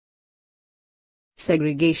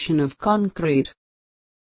Segregation of concrete.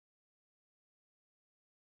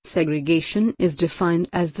 Segregation is defined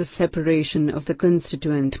as the separation of the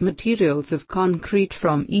constituent materials of concrete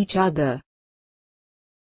from each other.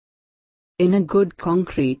 In a good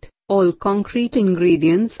concrete, all concrete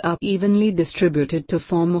ingredients are evenly distributed to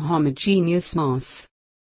form a homogeneous mass.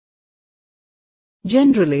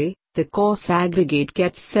 Generally, the coarse aggregate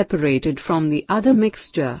gets separated from the other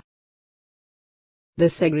mixture. The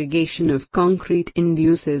segregation of concrete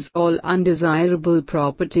induces all undesirable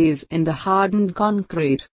properties in the hardened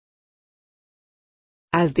concrete.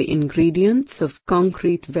 As the ingredients of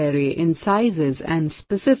concrete vary in sizes and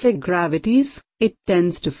specific gravities, it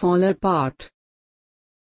tends to fall apart.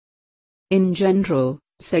 In general,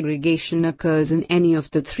 segregation occurs in any of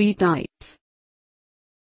the three types.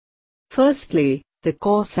 Firstly, the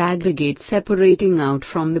coarse aggregate separating out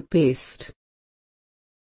from the paste.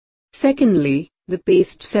 Secondly, the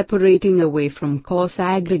paste separating away from coarse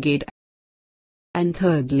aggregate. And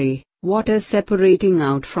thirdly, water separating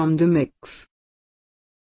out from the mix.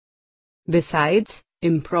 Besides,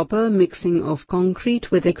 improper mixing of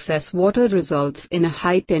concrete with excess water results in a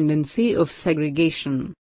high tendency of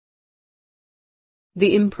segregation.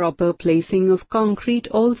 The improper placing of concrete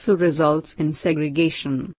also results in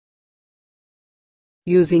segregation.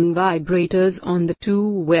 Using vibrators on the two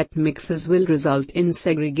wet mixes will result in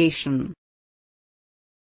segregation.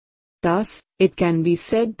 Thus, it can be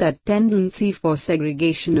said that tendency for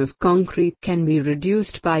segregation of concrete can be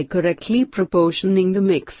reduced by correctly proportioning the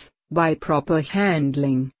mix, by proper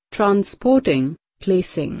handling, transporting,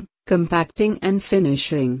 placing, compacting and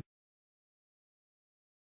finishing.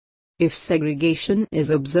 If segregation is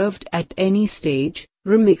observed at any stage,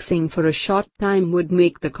 remixing for a short time would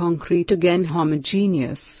make the concrete again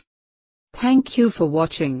homogeneous. Thank you for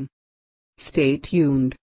watching. Stay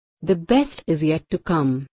tuned. The best is yet to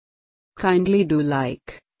come. Kindly do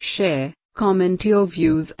like, share, comment your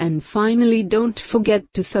views and finally don't forget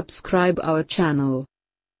to subscribe our channel.